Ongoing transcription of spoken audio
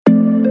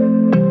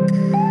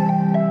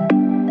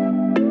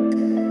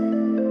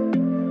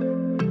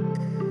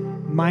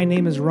My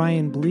name is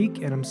Ryan Bleak,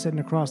 and I'm sitting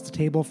across the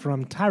table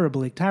from Tyra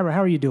Bleak. Tyra,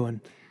 how are you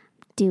doing?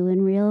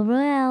 Doing real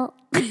well.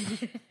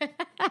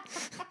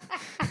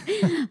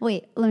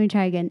 Wait, let me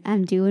try again.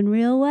 I'm doing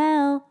real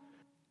well.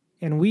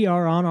 And we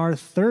are on our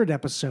third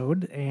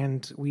episode,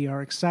 and we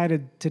are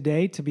excited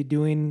today to be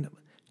doing...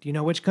 Do you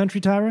know which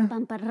country, Tyra?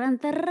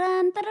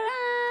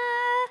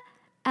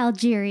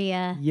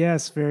 Algeria.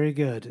 Yes, very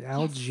good.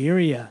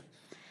 Algeria.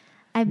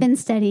 I've been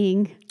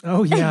studying.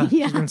 Oh, yeah.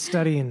 Yeah. She's been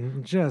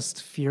studying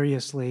just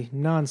furiously,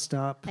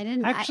 nonstop.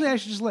 I should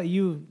just let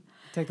you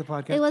take the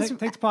podcast.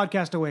 Take the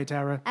podcast away,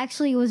 Tyra.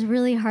 Actually, it was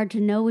really hard to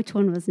know which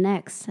one was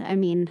next. I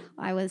mean,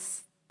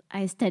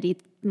 I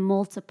studied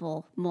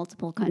multiple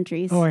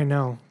countries. Oh, I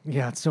know.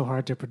 Yeah, it's so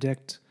hard to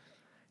predict.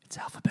 It's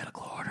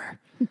alphabetical order.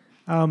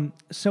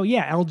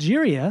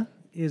 Algeria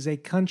is a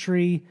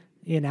country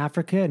in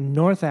Africa, in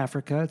North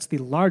Africa. It's the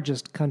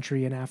largest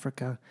country in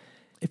Africa.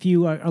 If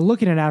you are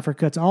looking at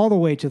Africa, it's all the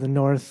way to the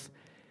north,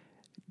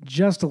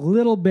 just a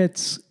little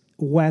bit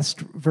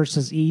west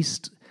versus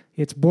east.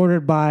 It's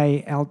bordered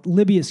by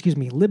Libya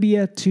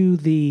to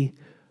the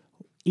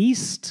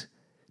east,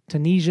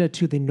 Tunisia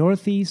to the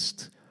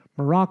northeast,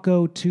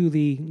 Morocco to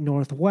the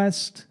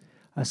northwest,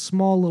 a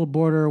small little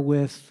border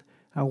with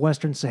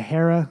Western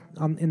Sahara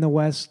in the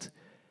west,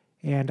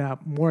 and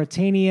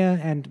Mauritania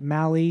and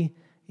Mali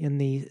in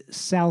the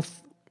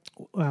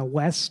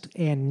southwest,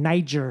 and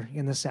Niger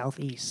in the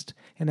southeast.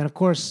 And then, of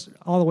course,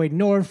 all the way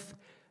north,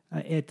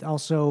 it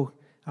also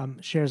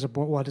shares a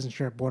border. Well, it doesn't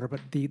share a border, but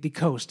the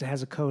coast. It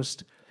has a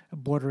coast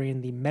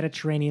bordering the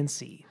Mediterranean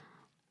Sea.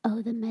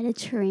 Oh, the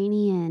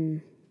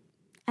Mediterranean.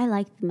 I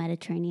like the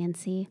Mediterranean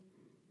Sea.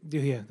 Do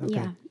you? Okay.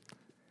 Yeah.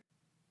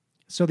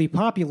 So the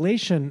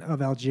population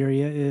of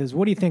Algeria is,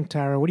 what do you think,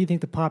 Tyra? What do you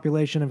think the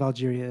population of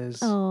Algeria is?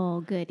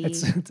 Oh, goody.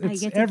 It's I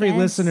get to every guess?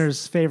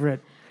 listener's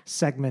favorite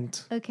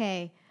segment.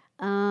 Okay.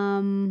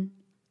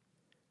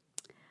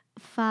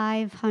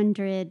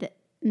 500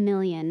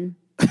 million.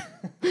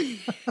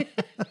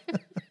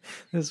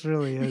 This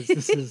really is.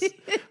 This is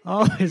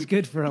always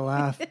good for a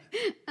laugh.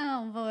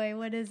 Oh, boy.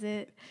 What is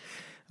it?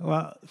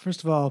 Well,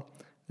 first of all,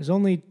 there's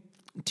only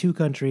two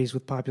countries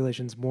with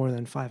populations more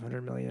than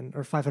 500 million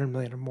or 500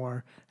 million or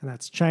more, and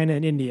that's China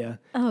and India.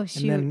 Oh,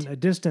 shoot. And then a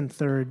distant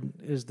third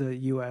is the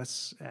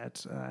U.S.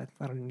 at,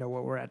 I don't know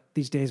what we're at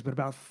these days, but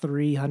about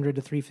 300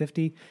 to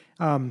 350.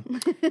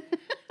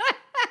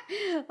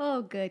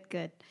 Oh,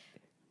 good.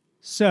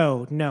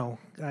 So, no,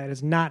 it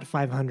is not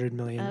 500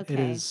 million. Okay. It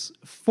is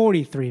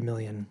 43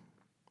 million.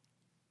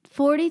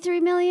 43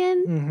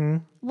 million? Mm-hmm.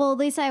 Well, at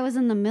least I was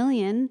in the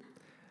million.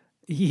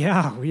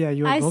 Yeah,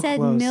 you were I both said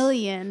close.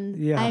 million.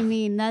 Yeah. I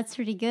mean, that's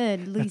pretty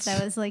good. At least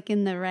I was like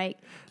in the right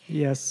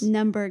Yes.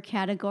 number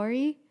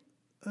category.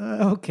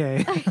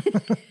 Okay.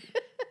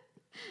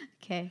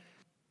 Okay.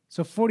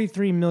 So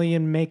 43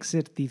 million makes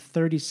it the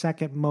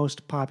 32nd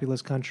most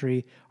populous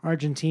country.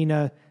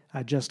 Argentina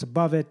just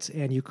above it,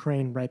 and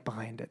Ukraine right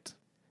behind it.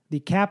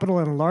 The capital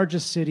and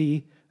largest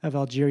city of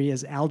Algeria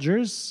is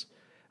Algiers,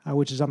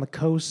 which is on the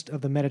coast of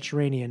the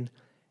Mediterranean.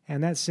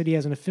 And that city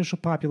has an official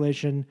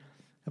population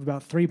of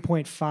about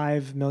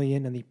 3.5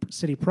 million in the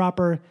city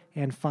proper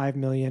and 5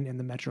 million in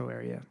the metro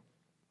area.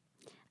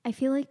 I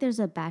feel like there's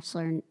a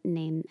bachelor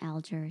named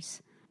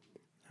Algiers.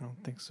 I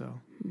don't think so.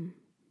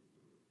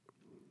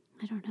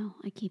 I don't know.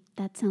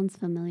 That sounds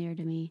familiar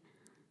to me.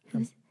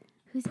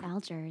 Who's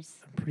Algiers?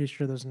 I'm pretty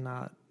sure there's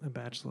not a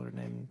bachelor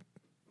named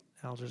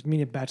Algiers. You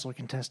mean a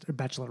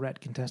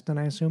bachelorette contestant,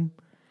 I assume?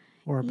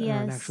 Or an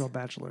Yes. actual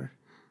bachelor?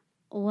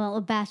 Well,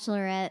 a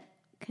bachelorette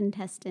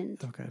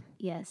contestant. Okay.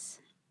 Yes,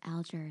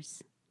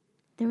 Algiers.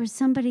 There was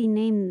somebody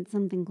named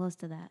something close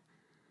to that.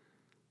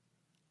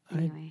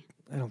 Anyway,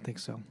 I don't think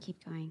so.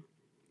 keep going.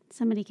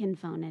 Somebody can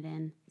phone it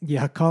in.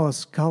 Yeah, call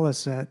us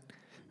at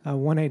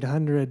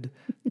 1-800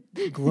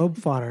 Globe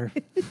Fodder.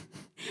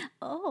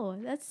 Oh,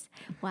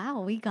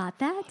 wow, we got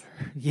that?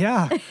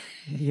 Yeah.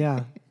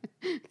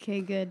 Okay,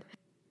 good.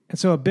 And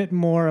so a bit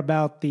more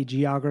about the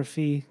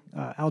geography.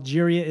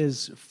 Algeria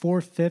is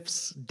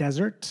 4/5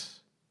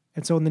 desert.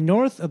 And so in the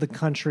north of the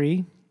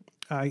country,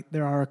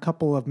 there are a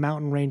couple of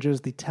mountain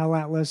ranges, the Tell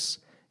Atlas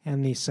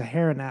and the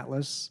Saharan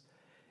Atlas.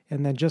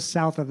 And then just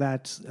south of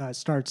that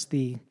starts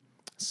the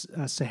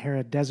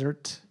Sahara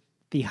Desert.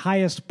 The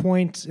highest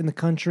point in the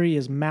country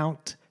is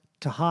Mount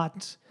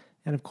Tahat.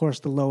 And of course,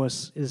 the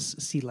lowest is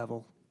sea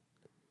level.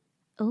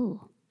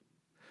 Oh,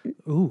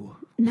 Ooh,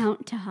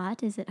 Mount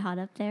Tahat. Is it hot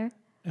up there?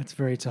 that's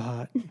very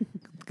Tahat.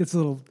 Gets a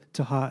little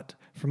Tahat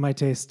for my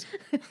taste.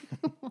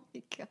 Oh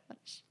my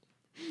gosh.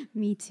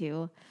 Me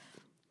too.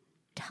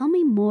 Tell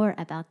me more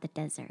about the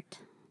desert.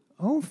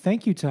 Oh,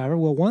 thank you, Tyra.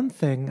 Well, one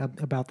thing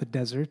about the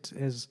desert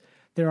is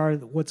there are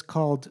what's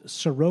called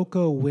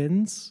Sirocco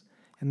winds,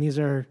 and these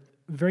are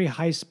very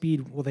high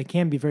speed. Well, they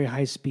can be very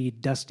high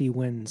speed, dusty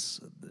winds.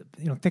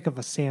 Think of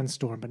a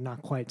sandstorm, but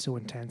not quite so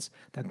intense,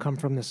 that come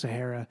from the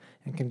Sahara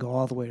and can go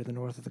all the way to the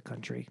north of the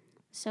country.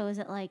 So is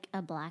it like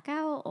a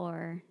blackout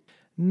or?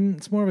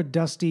 It's more of a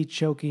dusty,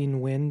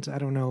 choking wind. I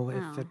don't know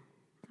if it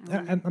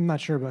I'm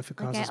not sure if it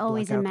Like causes I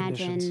always blackout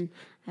conditions.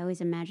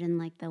 imagine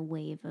like the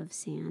wave of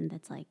sand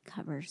that's like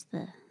covers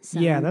the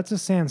sun. Yeah, that's a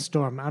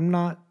sandstorm. I'm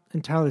not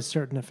entirely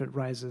certain if it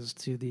rises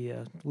to the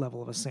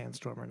level of a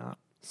sandstorm or not.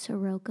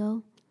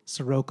 Sirocco.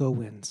 Sirocco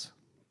winds.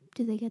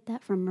 Do they get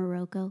that from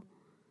Morocco?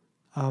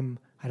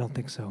 I don't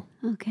think so.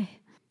 Okay.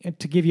 And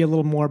to give you a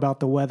little more about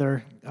the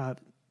weather,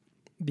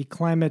 the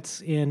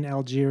climate in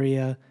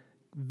Algeria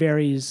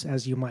varies,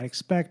 as you might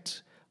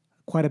expect,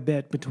 quite a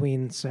bit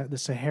between the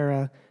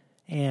Sahara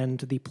and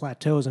the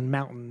plateaus and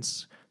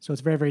mountains. So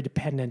it's very, very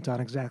dependent on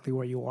exactly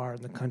where you are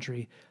in the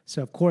country.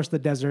 So, of course, the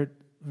desert,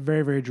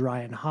 very, very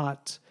dry and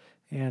hot,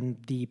 and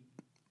the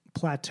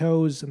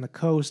plateaus and the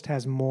coast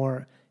has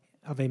more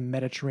of a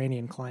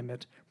Mediterranean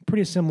climate,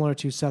 pretty similar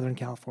to Southern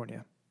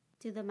California.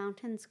 Do the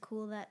mountains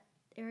cool that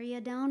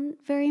area down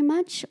very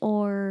much,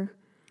 or?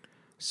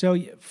 So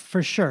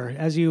for sure,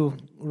 as you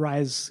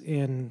rise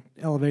in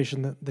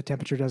elevation, the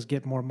temperature does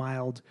get more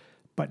mild,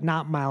 but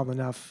not mild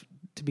enough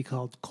to be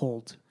called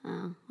cold.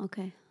 Oh,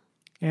 okay.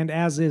 And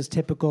as is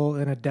typical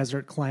in a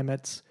desert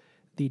climate,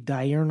 the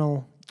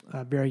diurnal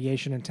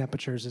variation in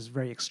temperatures is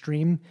very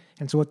extreme.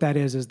 And so what that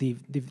is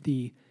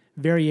the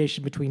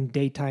variation between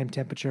daytime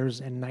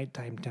temperatures and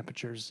nighttime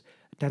temperatures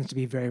tends to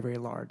be very, very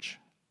large.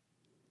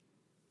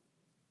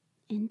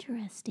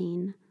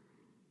 Interesting.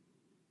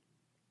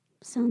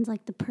 Sounds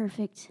like the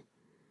perfect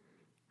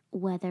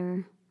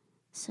weather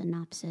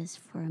synopsis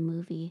for a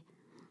movie.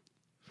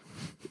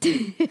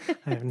 I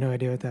have no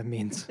idea what that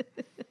means.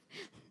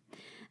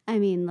 I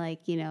mean,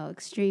 like,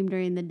 extreme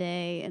during the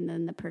day, and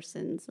then the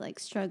person's like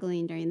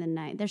struggling during the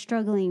night. They're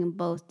struggling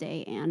both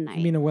day and night.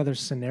 You mean a weather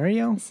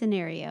scenario?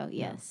 Scenario,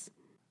 yes.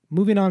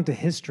 Moving on to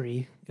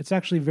history, it's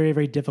actually very,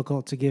 very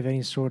difficult to give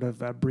any sort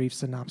of brief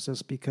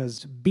synopsis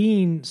because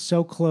being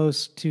so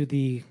close to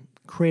the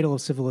cradle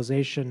of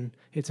civilization,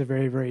 it's a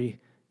very, very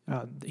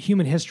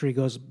human history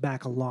goes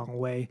back a long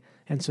way.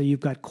 And so you've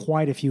got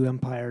quite a few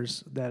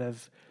empires that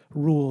have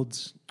ruled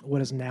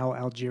what is now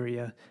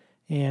Algeria.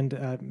 And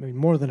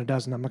more than a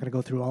dozen. I'm not going to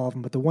go through all of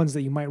them, but the ones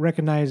that you might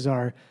recognize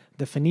are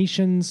the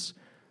Phoenicians,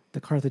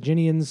 the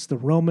Carthaginians, the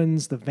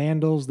Romans, the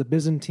Vandals, the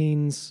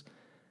Byzantines,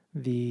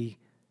 the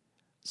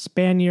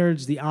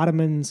Spaniards, the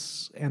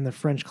Ottomans, and the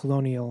French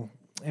colonial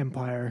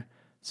empire.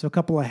 So a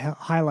couple of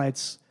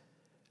highlights.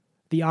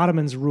 The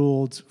Ottomans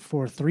ruled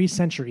for 3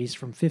 centuries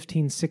from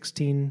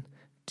 1516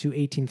 to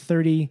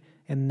 1830,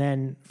 and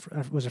then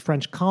was a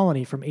French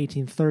colony from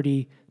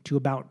 1830 to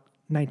about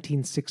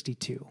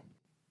 1962.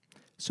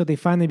 So they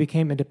finally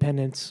became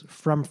independent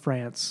from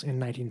France in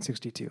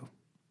 1962.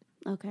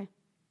 Okay.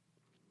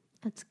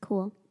 That's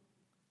cool.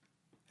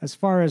 As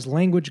far as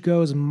language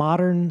goes,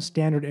 modern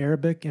Standard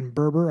Arabic and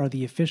Berber are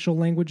the official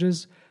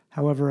languages.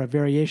 However, a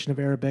variation of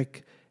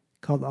Arabic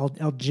called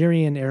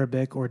Algerian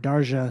Arabic or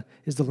Darja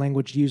is the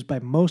language used by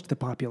most of the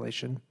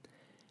population.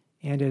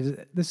 And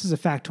this is a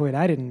factoid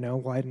I didn't know.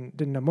 Well, I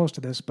didn't know most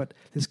of this, but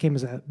this came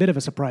as a bit of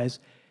a surprise.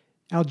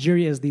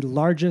 Algeria is the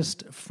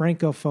largest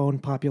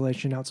Francophone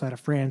population outside of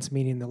France,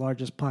 meaning the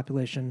largest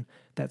population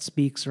that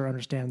speaks or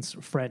understands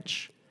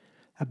French.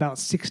 About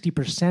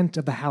 60%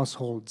 of the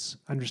households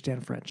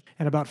understand French,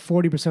 and about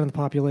 40% of the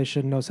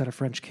population knows how to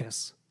French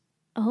kiss.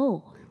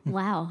 Oh,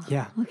 wow.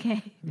 Yeah.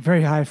 Okay.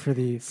 Very high for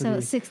the... So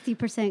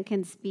 60%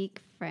 can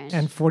speak French.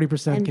 And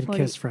 40% can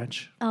kiss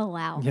French. Oh,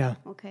 wow. Yeah.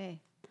 Okay.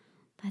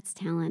 That's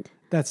talent.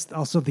 That's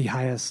also the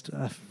highest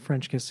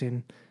French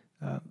kissing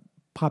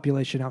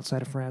population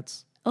outside of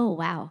France. Oh,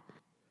 wow.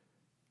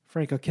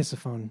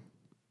 Franco-kissophone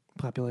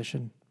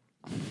population.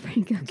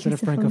 Franco-kissophone. Instead of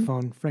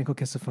francophone,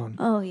 franco-kissophone.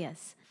 Oh,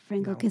 yes.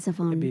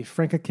 Franco-kissophone. It'd be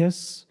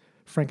franca-kiss,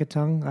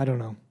 franca-tongue, I don't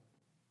know.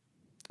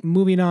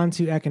 Moving on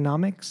to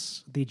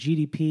economics, the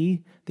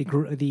GDP,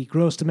 the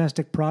gross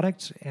domestic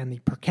product, and the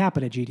per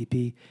capita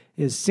GDP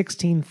is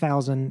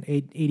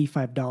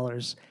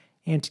 $16,085.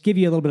 And to give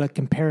you a little bit of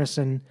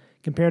comparison,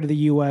 compared to the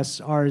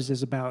U.S., ours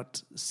is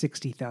about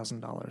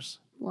 $60,000.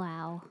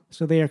 Wow.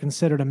 So they are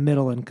considered a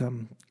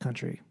middle-income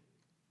country.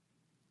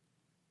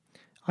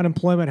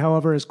 Unemployment,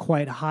 however, is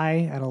quite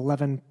high at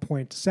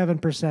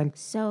 11.7%.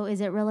 So is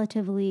it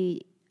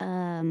relatively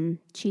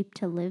cheap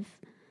to live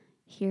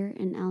here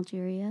in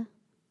Algeria?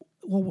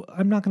 Well,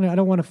 I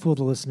don't want to fool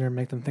the listener and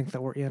make them think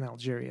that we're in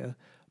Algeria,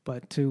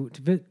 but to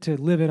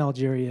live in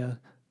Algeria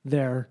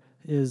there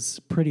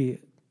is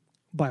pretty,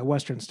 by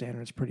Western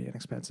standards, pretty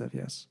inexpensive,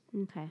 yes.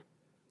 Okay.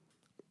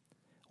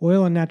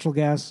 Oil and natural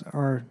gas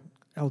are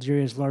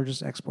Algeria's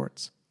largest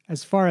exports.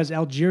 As far as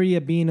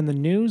Algeria being in the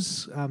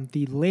news,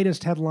 the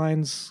latest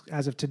headlines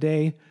as of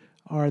today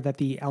are that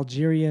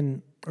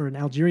an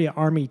Algeria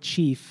army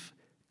chief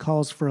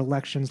calls for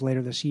elections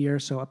later this year.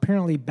 So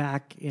apparently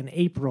back in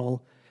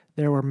April,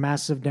 there were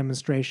massive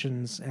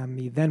demonstrations and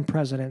the then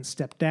president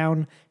stepped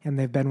down, and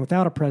they've been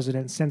without a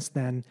president since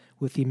then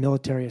with the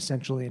military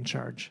essentially in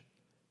charge.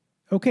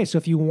 Okay, so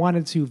if you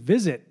wanted to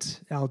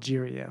visit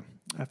Algeria,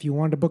 if you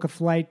wanted to book a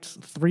flight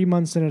 3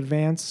 months in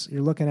advance,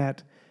 you're looking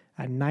at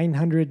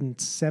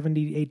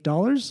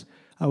 $978,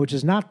 which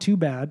is not too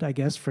bad, I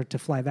guess, to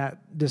fly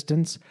that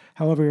distance.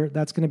 However,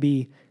 that's going to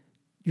be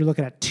you're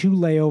looking at 2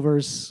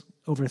 layovers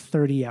over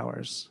 30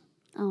 hours.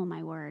 Oh,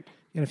 my word.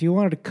 And if you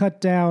wanted to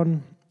cut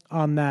down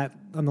on the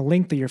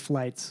length of your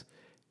flights,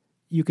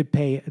 you could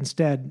pay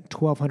instead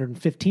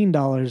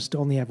 $1,215 to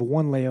only have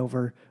 1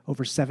 layover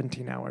over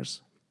 17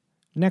 hours.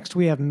 Next,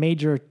 we have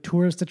major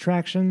tourist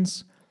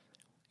attractions.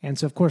 And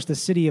so, of course, the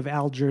city of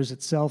Algiers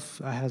itself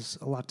has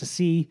a lot to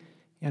see.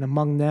 And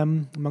among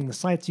the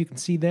sites you can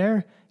see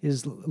there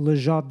is Le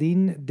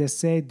Jardin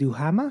d'Essai du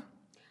Hamma.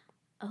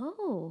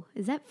 Oh,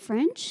 is that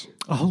French?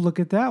 Oh, look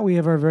at that. We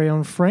have our very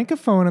own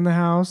Francophone in the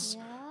house.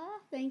 Yeah,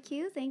 thank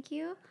you. I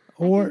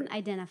can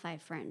identify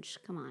French.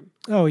 Come on.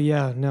 Oh,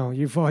 yeah. No,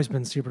 you've always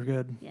been super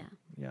good. Yeah.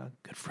 Yeah,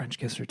 good French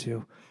kisser,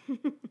 too.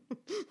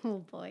 Oh,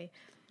 boy.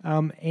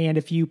 And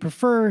if you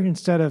prefer,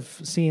 instead of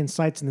seeing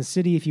sights in the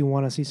city, if you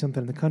want to see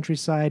something in the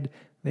countryside,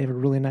 they have a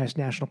really nice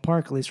national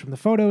park, at least from the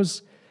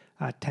photos,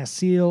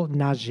 Tassil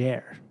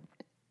Nager.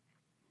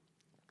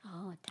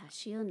 Oh,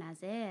 Tassil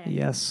Nager.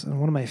 Yes, and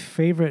one of my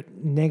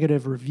favorite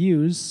negative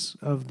reviews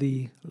of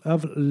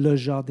Le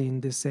Jardin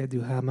d'Essai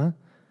du Hamma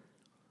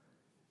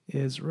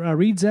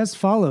reads as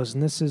follows,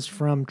 and this is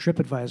from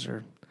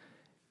TripAdvisor.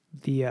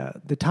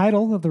 The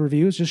title of the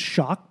review is just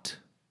shocked.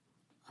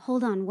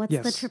 Hold on. What's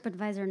Yes. the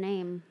TripAdvisor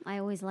name? I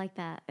always like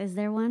that. Is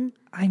there one?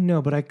 I know,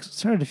 but I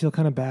started to feel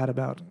kind of bad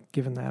about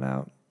giving that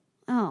out.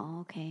 Oh,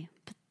 okay.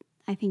 But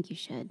I think you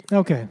should.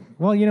 Okay.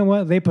 Well, you know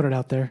what? They put it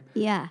out there.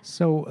 Yeah.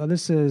 So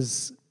this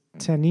is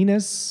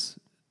Taninas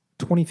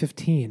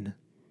 2015.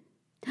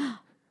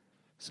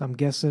 So I'm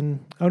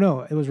guessing... Oh,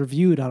 no. It was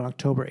reviewed on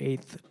October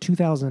 8th,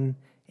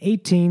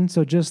 2018.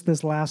 So just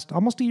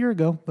almost a year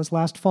ago, this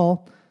last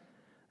fall.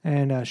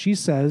 And she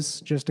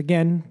says, just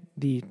again,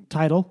 the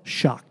title,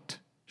 shocked.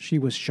 She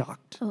was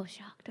shocked. Oh,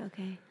 shocked.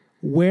 Okay.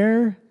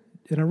 And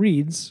it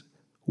reads,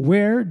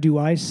 where do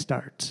I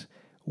start?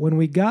 When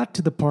we got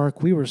to the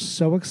park, we were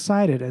so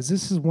excited as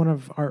this is one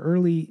of our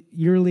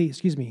yearly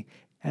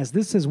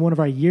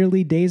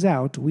days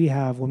out we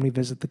have when we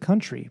visit the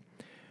country.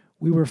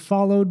 We were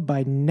followed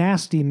by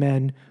nasty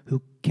men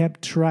who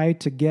kept trying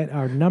to get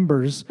our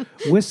numbers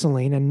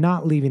whistling and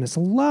not leaving us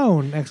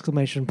alone! !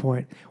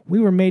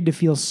 We were made to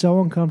feel so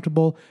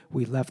uncomfortable,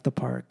 we left the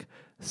park.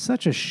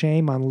 Such a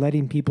shame on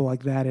letting people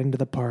like that into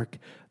the park.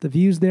 The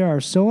views there are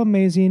so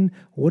amazing.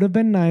 Would have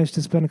been nice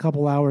to spend a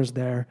couple hours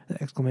there! !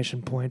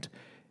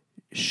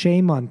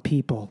 Shame on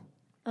people.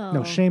 Oh.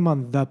 No, shame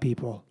on the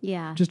people.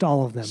 Yeah. Just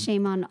all of them.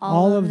 Shame on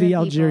all of the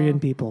Algerian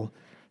people.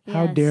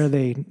 How Yes. dare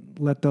they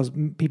let those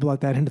people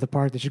like that into the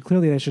park? They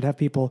should have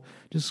people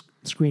just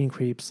screening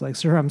creeps. Like,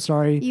 sir, I'm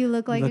sorry. You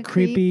look like a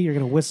creepy. creep. You're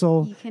going to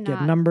whistle, You cannot.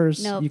 get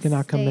numbers. Nope, You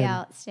cannot come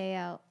in. Stay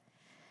out.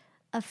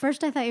 At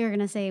first, I thought you were going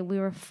to say we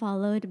were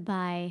followed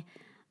by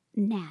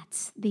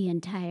gnats the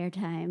entire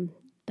time,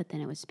 but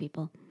then it was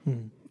people.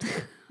 I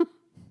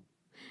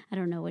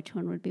don't know which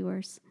one would be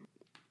worse.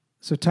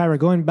 So, Tyra,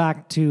 going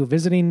back to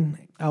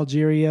visiting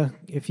Algeria,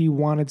 if you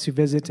wanted to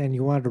visit and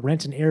you wanted to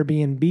rent an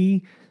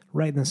Airbnb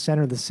right in the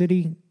center of the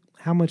city,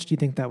 how much do you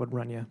think that would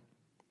run you?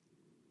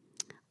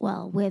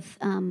 Well, with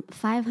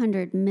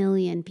 500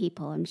 million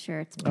people, I'm sure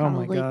it's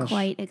probably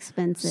quite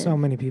expensive. So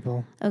many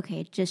people.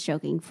 Okay, just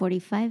joking.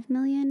 45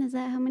 million? Is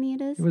that how many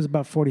it is? It was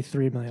about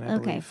 43 million, I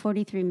Okay, believe.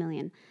 43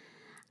 million.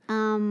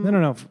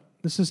 No.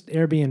 This is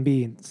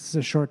Airbnb. This is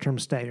a short-term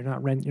stay. You're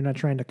not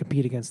trying to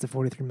compete against the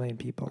 43 million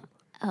people.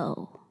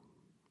 Oh.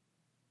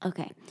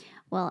 Okay.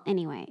 Well,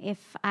 anyway,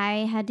 if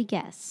I had to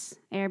guess,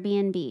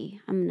 Airbnb,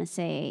 I'm going to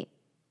say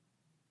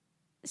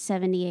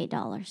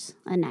 $78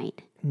 a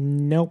night.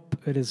 Nope,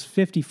 it is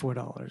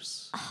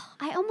 $54.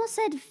 I almost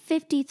said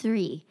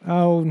 53.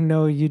 Oh,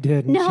 no, you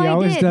didn't. No, she I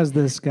always did. does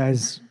this,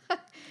 guys.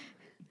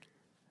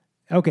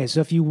 Okay,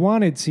 so if you were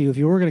going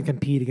to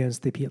compete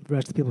against the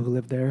rest of the people who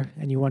live there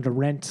and you wanted to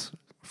rent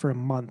for a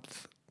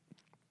month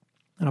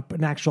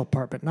an actual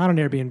apartment, not an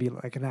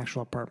Airbnb, like an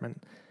actual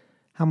apartment,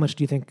 how much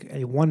do you think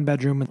a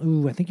one-bedroom?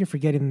 Ooh, I think you're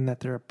forgetting that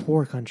they're a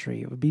poor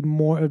country. It would be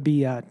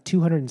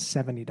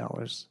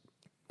 $270.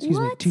 Excuse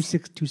What? me,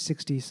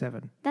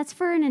 $267. That's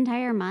for an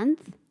entire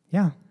month?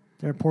 Yeah,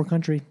 they're a poor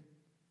country.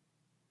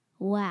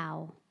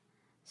 Wow.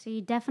 So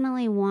you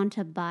definitely want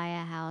to buy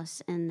a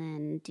house and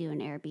then do an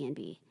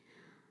Airbnb.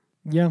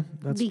 Yeah,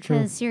 that's true.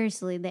 Because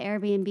seriously, the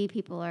Airbnb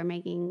people are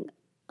making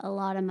a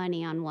lot of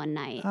money on one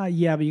night.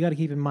 Yeah, but you got to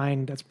keep in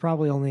mind that's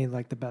probably only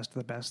like the best of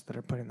the best that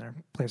are putting their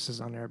places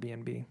on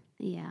Airbnb.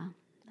 Yeah,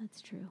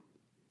 that's true.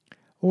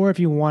 Or if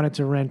you wanted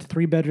to rent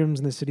 3 bedrooms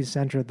in the city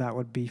center, that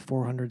would be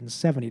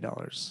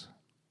 $470.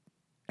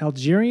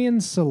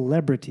 Algerian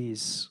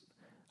celebrities.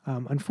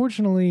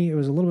 Unfortunately, it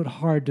was a little bit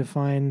hard to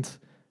find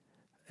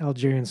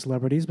Algerian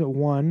celebrities, but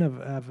one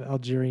of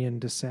Algerian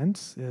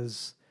descent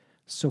is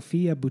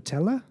Sofia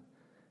Boutella.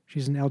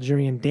 She's an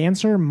Algerian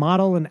dancer,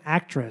 model, and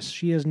actress.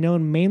 She is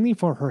known mainly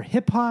for her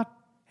hip-hop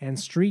and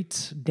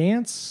street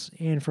dance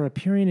and for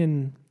appearing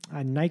in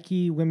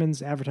Nike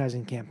women's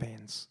advertising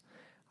campaigns.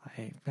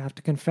 I have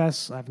to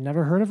confess, I've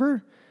never heard of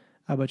her,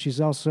 but she's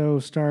also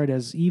starred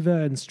as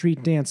Eva in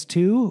Street Dance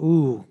 2.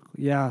 Ooh,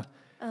 yeah.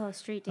 Oh,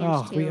 Street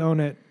Dance 2. We own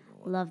it.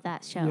 Love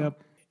that show.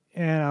 Yep.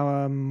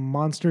 And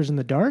Monsters in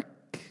the Dark.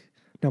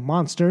 No,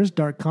 Monsters,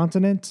 Dark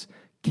Continent,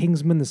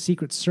 Kingsman: The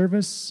Secret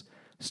Service,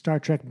 Star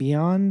Trek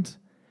Beyond,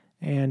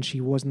 and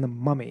she was in The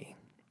Mummy.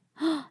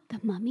 The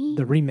Mummy?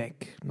 The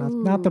remake.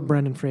 Not the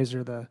Brendan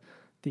Fraser,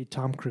 the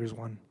Tom Cruise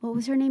one. What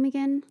was her name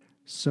again?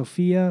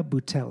 Sofia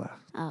Boutella.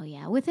 Oh,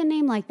 yeah. With a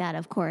name like that,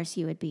 of course,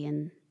 you would be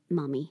in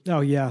Mummy,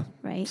 Oh, yeah.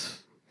 right?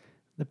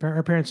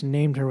 Her parents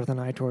named her with an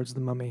eye towards The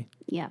Mummy.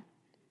 Yeah,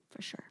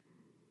 for sure.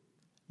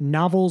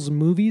 Novels,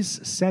 movies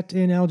set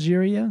in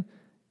Algeria.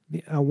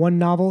 One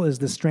novel is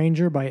The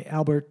Stranger by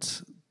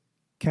Albert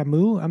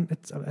Camus.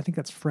 I think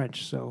that's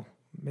French, so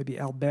maybe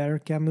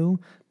Albert Camus.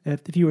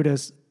 If you were to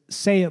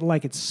say it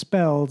like it's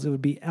spelled, it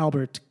would be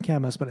Albert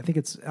Camus, but I think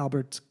it's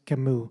Albert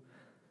Camus.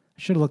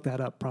 I should have looked that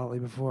up probably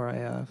before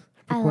I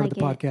recorded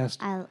the podcast.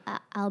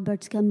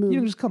 Albert Camus. You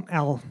can just call him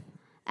Al.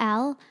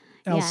 Al?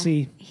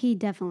 LC. Yeah, he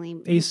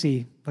definitely...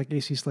 AC, like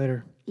AC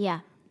Slater.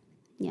 Yeah.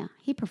 Yeah,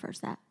 he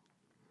prefers that.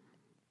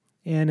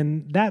 And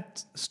in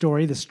that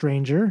story, The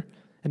Stranger,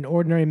 an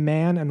ordinary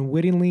man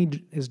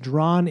unwittingly is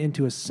drawn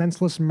into a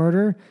senseless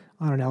murder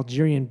on an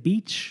Algerian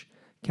beach.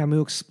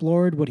 Camus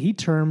explored what he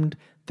termed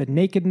the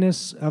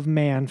nakedness of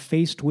man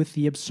faced with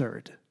the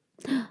absurd.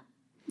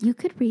 You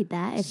could read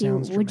that if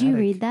Sounds you... Would dramatic.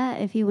 you read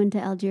that if you went to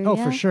Algeria? Oh,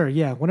 for sure,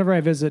 yeah. Whenever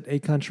I visit a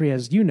country,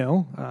 as you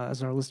know,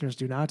 as our listeners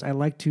do not, I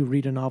like to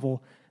read a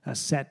novel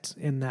set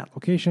in that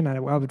location. I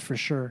would for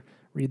sure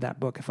read that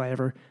book if I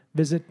ever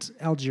visit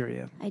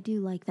Algeria. I do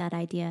like that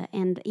idea.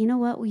 And you know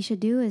what we should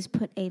do is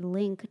put a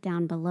link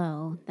down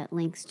below that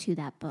links to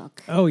that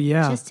book. Oh,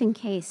 yeah. Just in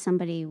case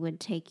somebody would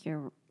take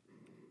your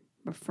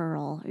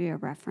referral or your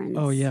reference.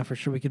 Oh, yeah, for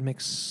sure. We could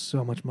make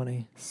so much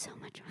money. So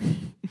much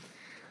money.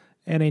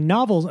 And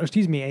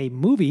a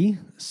movie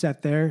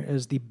set there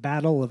is The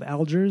Battle of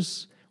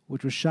Algiers,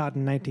 which was shot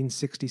in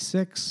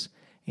 1966.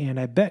 And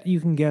I bet you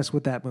can guess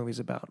what that movie's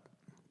about.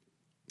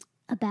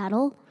 A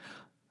battle?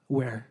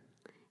 Where?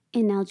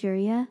 In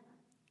Algeria?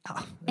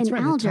 That's in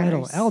right, Algiers. the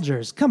title.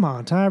 Algiers. Come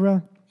on,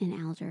 Tyra. In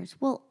Algiers.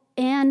 Well,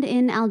 and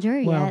in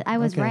Algeria. Well, I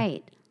was okay.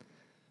 right.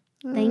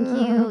 Thank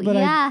you. But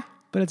Yeah.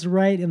 But it's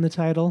right in the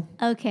title.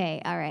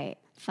 Okay. All right.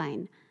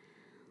 Fine.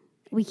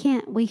 We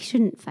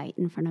shouldn't fight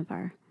in front of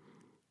our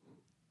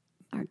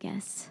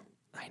guests.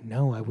 I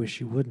know. I wish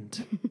you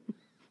wouldn't.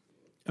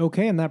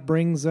 Okay, and that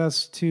brings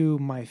us to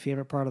my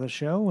favorite part of the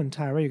show. And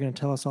Tyra, you're going to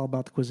tell us all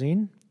about the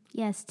cuisine.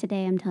 Yes,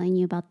 today I'm telling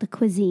you about the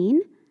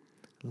cuisine.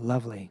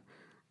 Lovely.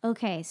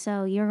 Okay,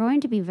 so you're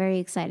going to be very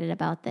excited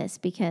about this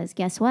because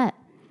guess what?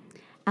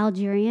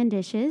 Algerian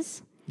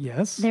dishes,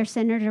 Yes. they're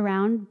centered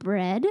around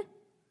bread.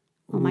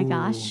 Oh my Ooh.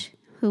 gosh,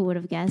 who would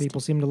have guessed?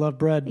 People seem to love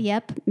bread.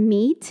 Yep,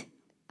 meat.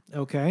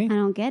 Okay. I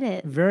don't get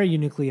it. Very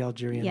uniquely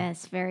Algerian.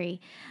 Yes, very.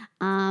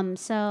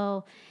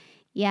 So,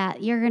 yeah,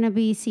 you're going to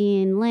be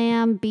seeing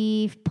lamb,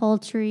 beef,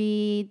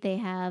 poultry. They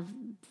have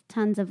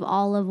tons of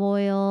olive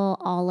oil,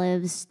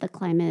 olives. The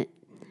climate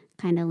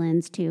kind of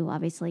lends to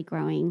obviously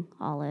growing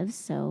olives,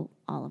 so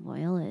olive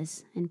oil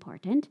is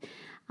important.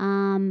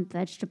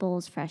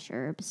 Vegetables, fresh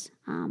herbs.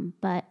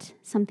 But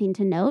something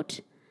to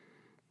note,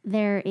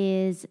 there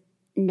is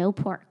no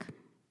pork.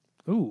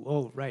 Ooh,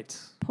 oh, right.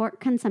 Pork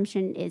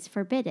consumption is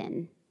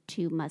forbidden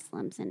to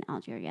Muslims in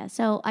Algeria.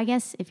 So I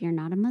guess if you're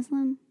not a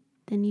Muslim,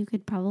 then you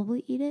could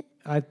probably eat it.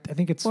 I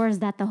think it's... Or is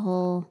that the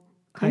whole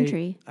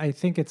country? I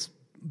think it's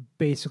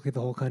basically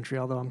the whole country,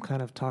 although I'm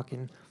kind of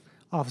talking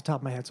off the top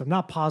of my head. So I'm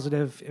not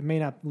positive. It may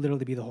not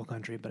literally be the whole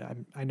country, but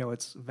I know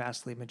it's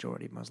vastly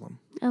majority Muslim.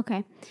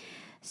 Okay.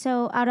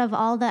 So out of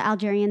all the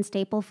Algerian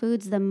staple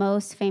foods, the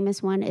most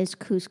famous one is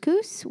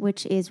couscous,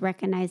 which is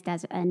recognized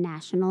as a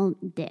national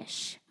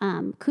dish.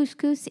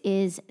 Couscous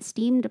is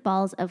steamed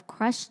balls of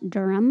crushed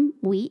durum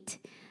wheat,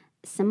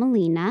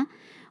 semolina,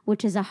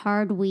 which is a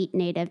hard wheat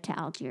native to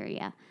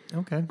Algeria.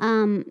 Okay.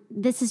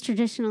 This is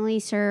traditionally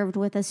served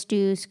with a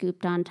stew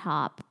scooped on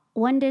top.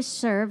 One dish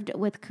served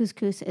with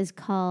couscous is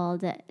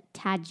called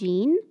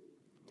tagine.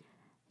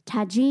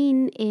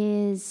 Tagine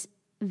is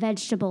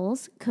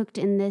vegetables cooked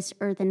in this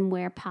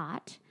earthenware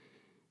pot.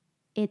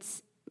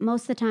 It's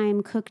most of the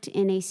time cooked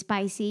in a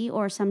spicy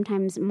or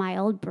sometimes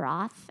mild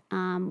broth,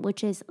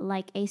 which is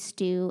like a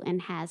stew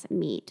and has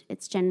meat.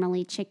 It's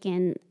generally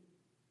chicken,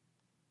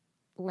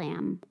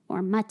 lamb,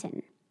 or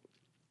mutton.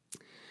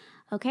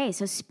 Okay,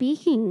 so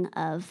speaking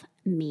of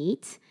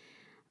meat,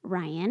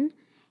 Ryan,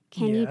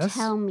 can you Yes.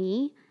 tell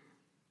me,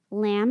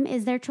 lamb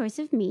is their choice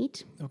of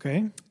meat,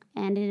 Okay.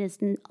 and it is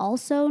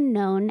also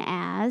known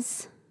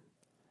as...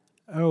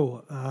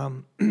 Oh,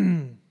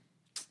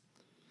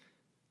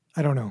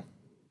 I don't know.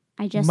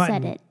 I just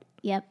Mutton. said it.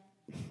 Yep.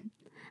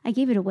 I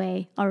gave it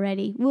away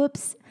already.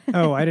 Whoops.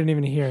 Oh, I didn't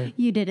even hear.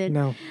 You didn't.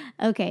 No.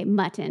 Okay,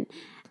 mutton.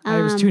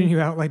 I was tuning you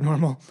out like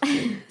normal.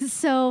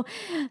 So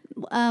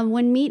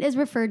when meat is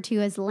referred to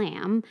as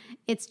lamb,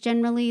 it's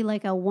generally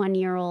like a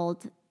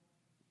 1-year-old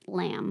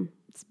lamb.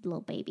 It's a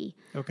little baby.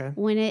 Okay.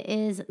 When it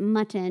is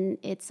mutton,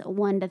 it's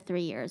 1 to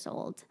 3 years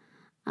old.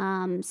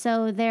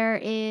 So there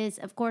is,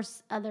 of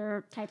course,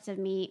 other types of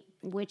meat,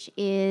 which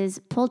is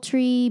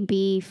poultry,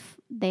 beef.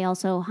 They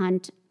also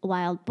hunt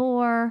wild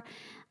boar.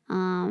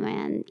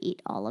 and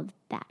eat all of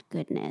that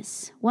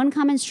goodness. One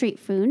common street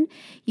food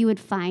you would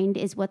find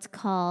is what's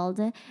called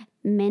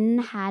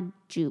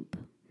minhajub.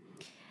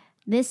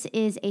 This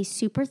is a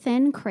super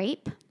thin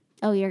crepe.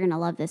 Oh, you're gonna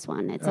love this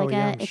one. It's like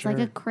like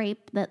a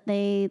crepe that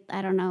they,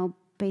 I don't know,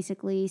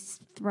 basically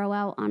throw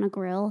out on a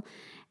grill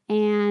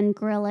and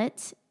grill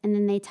it, and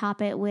then they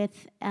top it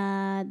with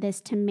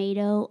this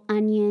tomato,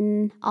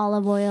 onion,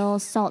 olive oil,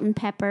 salt and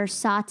pepper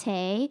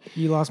saute.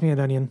 You lost me at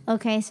onion.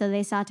 Okay, so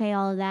they saute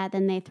all of that,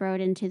 then they throw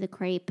it into the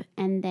crepe,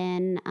 and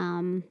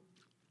then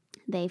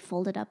they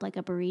fold it up like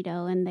a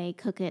burrito, and they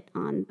cook it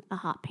on a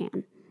hot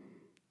pan.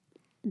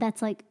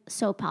 That's like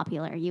so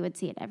popular. You would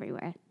see it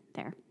everywhere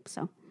there.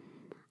 So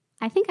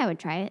I think I would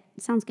try it.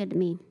 It sounds good to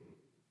me.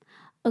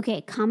 Okay,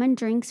 common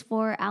drinks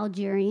for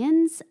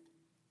Algerians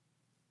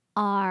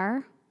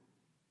are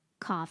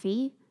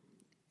coffee.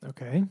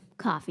 Okay.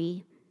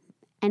 Coffee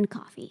and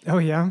coffee. Oh,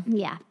 yeah?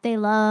 Yeah, they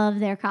love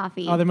their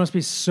coffee. Oh, there must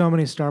be so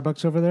many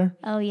Starbucks over there.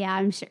 Oh, yeah,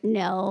 I'm sure.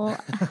 No,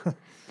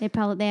 they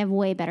have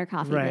way better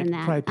coffee than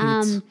that. Probably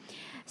Pete's.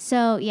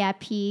 So, yeah,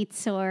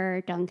 Pete's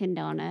or Dunkin'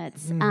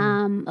 Donuts.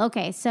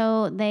 Okay,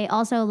 so they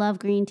also love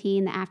green tea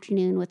in the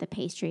afternoon with a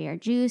pastry or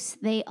juice.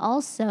 They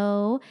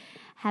also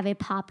have a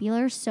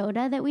popular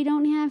soda that we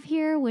don't have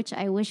here, which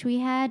I wish we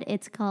had.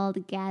 It's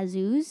called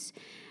Gazouz,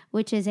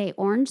 which is a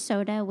orange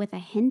soda with a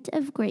hint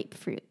of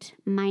grapefruit,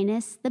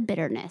 minus the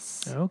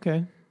bitterness.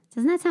 Okay.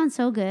 Doesn't that sound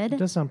so good? It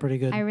does sound pretty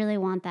good. I really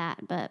want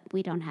that, but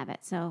we don't have it.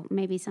 So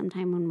maybe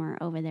sometime when we're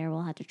over there,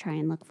 we'll have to try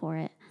and look for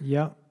it.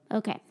 Yeah.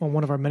 Okay. On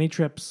one of our many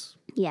trips.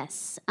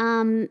 Yes.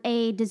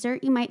 A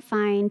dessert you might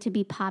find to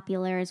be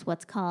popular is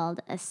what's called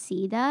a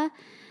sida.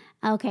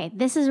 Okay,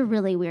 this is a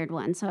really weird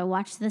one. So I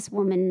watched this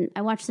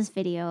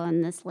video,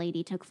 and this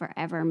lady took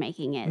forever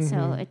making it.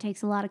 So it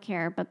takes a lot of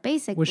care. But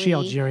basically... Was she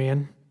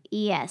Algerian?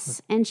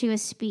 Yes. And she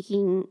was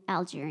speaking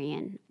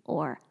Algerian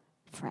or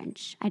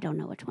French. I don't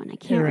know which one. I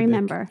can't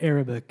remember.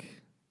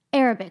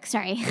 Arabic,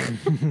 sorry.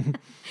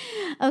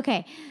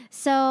 Okay,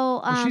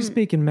 so... was she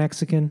speaking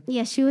Mexican?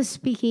 Yeah, she was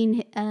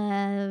speaking,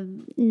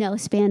 no,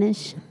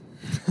 Spanish.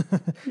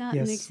 Not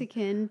Yes.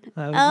 Mexican.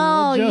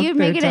 Oh, you're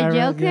making a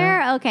joke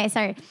yeah. there? Okay,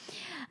 sorry.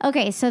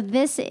 Okay, so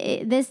this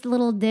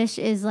little dish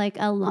is like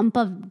a lump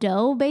of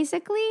dough,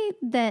 basically,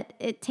 that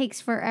it takes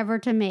forever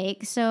to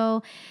make.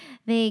 So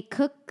they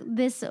cook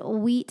this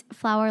wheat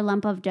flour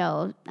lump of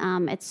dough.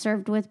 It's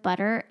served with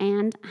butter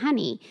and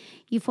honey.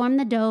 You form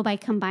the dough by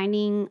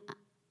combining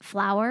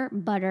flour,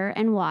 butter,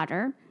 and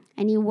water,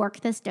 and you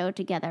work this dough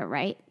together,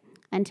 right,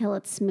 until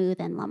it's smooth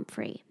and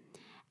lump-free.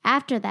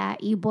 After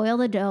that, you boil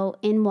the dough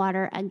in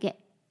water again.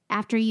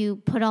 After you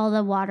put all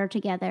the water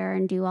together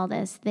and do all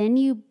this, then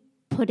you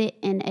put it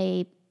in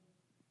a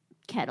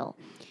kettle,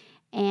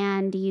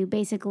 and you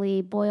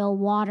basically boil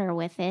water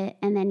with it,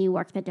 and then you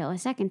work the dough a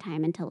second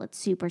time until it's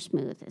super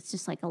smooth. It's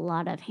just like a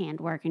lot of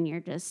handwork, and you're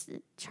just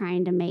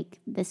trying to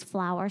make this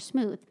flour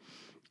smooth.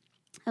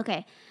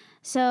 Okay,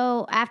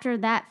 so after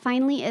that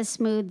finally is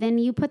smooth, then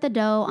you put the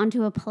dough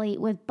onto a plate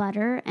with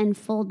butter and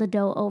fold the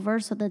dough over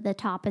so that the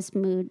top is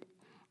smooth.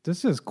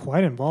 This is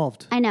quite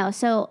involved. I know.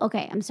 So,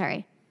 okay, I'm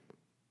sorry.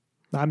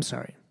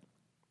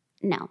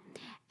 No.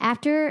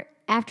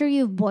 After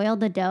you've boiled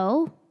the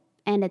dough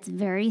and it's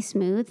very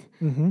smooth,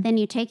 then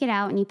you take it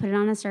out and you put it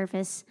on a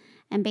surface,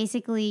 and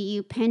basically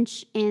you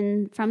pinch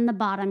in from the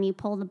bottom. You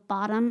pull the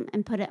bottom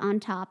and put it on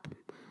top.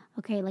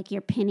 Okay, like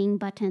you're pinning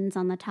buttons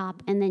on the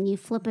top, and then you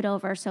flip it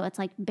over. So it's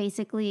like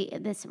basically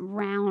this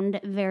round,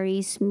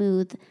 very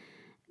smooth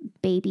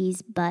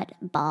baby's butt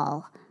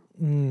ball,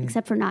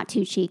 except for not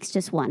two cheeks,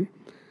 just one.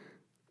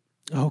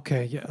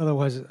 Okay, yeah.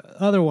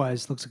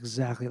 Otherwise, looks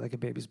exactly like a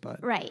baby's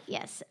butt. Right.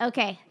 Yes.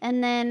 Okay.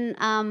 And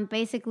then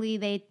basically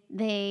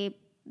they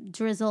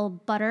drizzle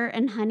butter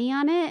and honey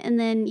on it, and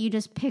then you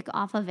just pick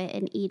off of it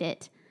and eat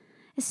it.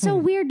 It's so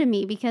weird to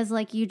me because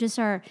like you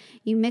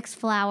mix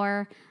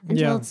flour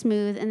until it's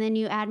smooth, and then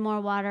you add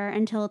more water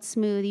until it's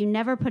smooth. You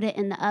never put it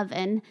in the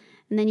oven,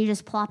 and then you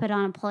just plop it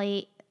on a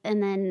plate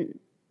and then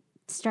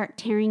start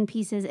tearing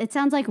pieces. It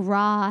sounds like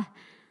raw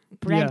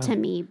bread to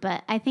me,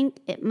 but I think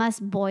it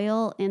must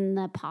boil in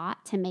the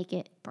pot to make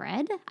it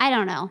bread. I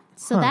don't know.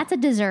 So that's a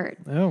dessert.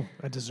 Oh,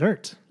 a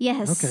dessert.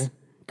 Yes. Okay.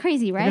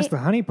 Crazy, right? I guess the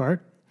honey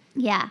part.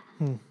 Yeah.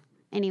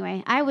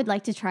 Anyway, I would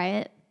like to try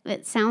it.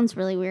 It sounds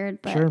really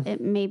weird, but it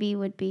maybe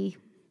would be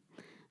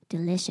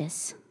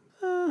delicious.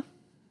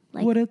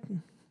 Would it?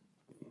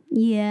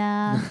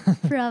 Yeah,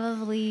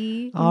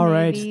 probably. All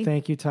right. maybe.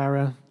 Thank you,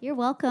 Tyra. You're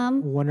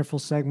welcome. Wonderful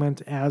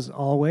segment as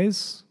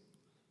always.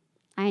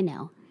 I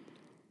know.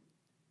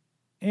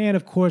 And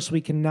of course, we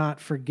cannot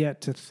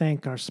forget to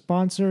thank our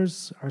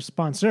sponsors. Our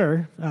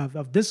sponsor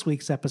of this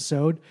week's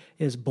episode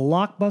is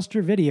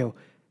Blockbuster Video.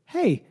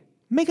 Hey,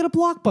 make it a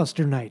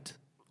Blockbuster night.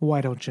 Why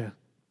don't you?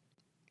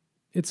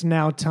 It's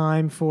now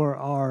time for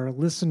our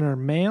listener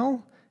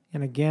mail,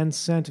 and again,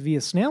 sent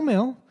via snail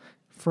mail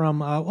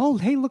from,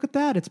 hey, look at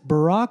that. It's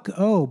Barack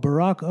O.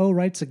 Barack O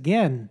writes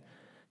again.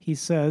 He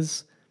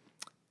says,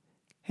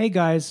 hey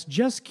guys,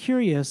 just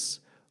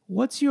curious,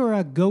 what's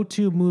your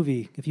go-to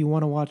movie if you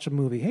want to watch a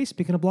movie? Hey,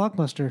 speaking of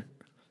Blockbuster,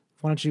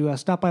 why don't you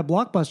stop by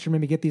Blockbuster and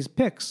maybe get these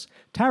picks?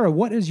 Tyra,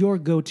 what is your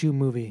go-to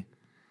movie?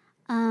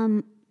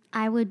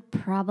 I would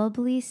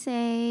probably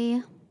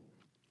say,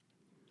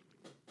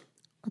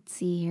 let's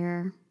see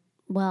here.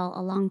 Well,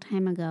 a long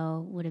time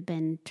ago would have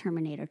been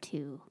Terminator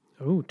 2.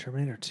 Oh,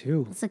 Terminator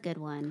 2. That's a good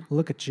one.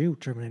 Look at you,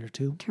 Terminator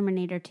 2.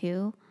 Terminator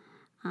 2.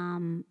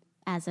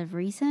 As of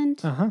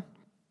recent, Uh-huh.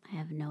 I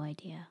have no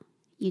idea.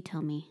 You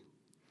tell me.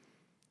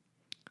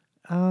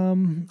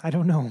 I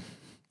don't know.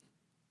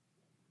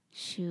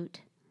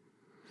 Shoot.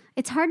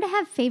 It's hard to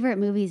have favorite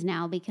movies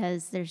now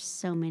because there's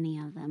so many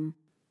of them.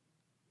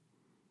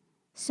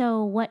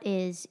 So what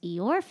is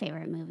your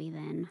favorite movie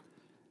then?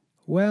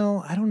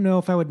 Well, I don't know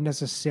if I would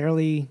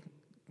necessarily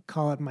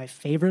call it my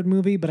favorite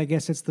movie, but I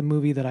guess it's the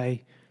movie that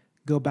I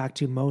go back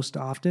to most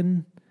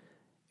often.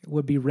 It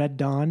would be Red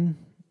Dawn,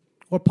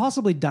 or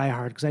possibly Die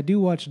Hard, because I do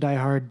watch Die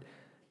Hard,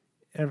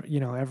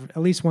 at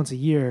least once a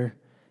year,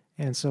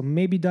 and so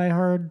maybe Die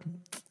Hard.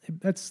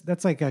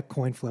 That's like a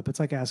coin flip. It's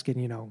like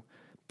asking,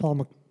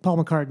 Paul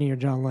McCartney or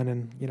John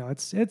Lennon.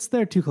 It's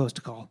they're too close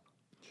to call.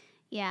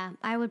 Yeah,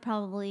 I would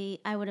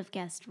have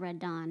guessed Red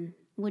Dawn.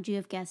 Would you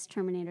have guessed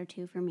Terminator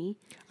 2 for me?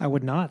 I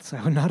would not.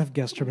 I would not have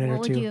guessed Terminator 2.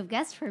 What would you have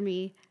guessed for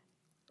me?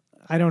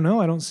 I don't know.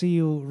 I don't see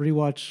you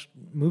rewatch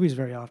movies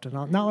very often.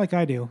 Not like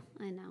I do.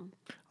 I know.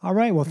 All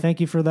right. Well,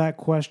 thank you for that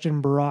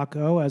question, Barack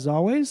O. As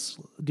always,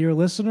 dear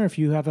listener, if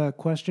you have a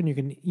question, you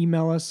can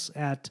email us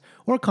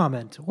or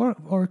comment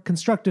or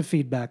constructive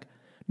feedback.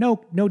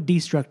 No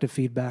destructive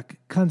feedback,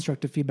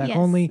 constructive feedback Yes.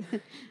 only.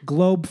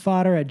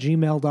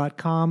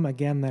 globefodder@gmail.com.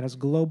 Again, that is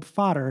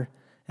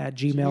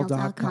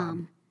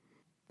globefodder@gmail.com.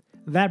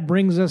 That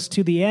brings us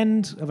to the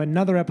end of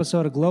another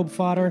episode of Globe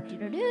Fodder.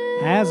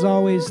 As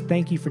always,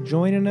 thank you for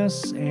joining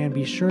us, and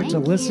be sure to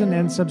listen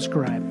and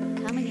subscribe.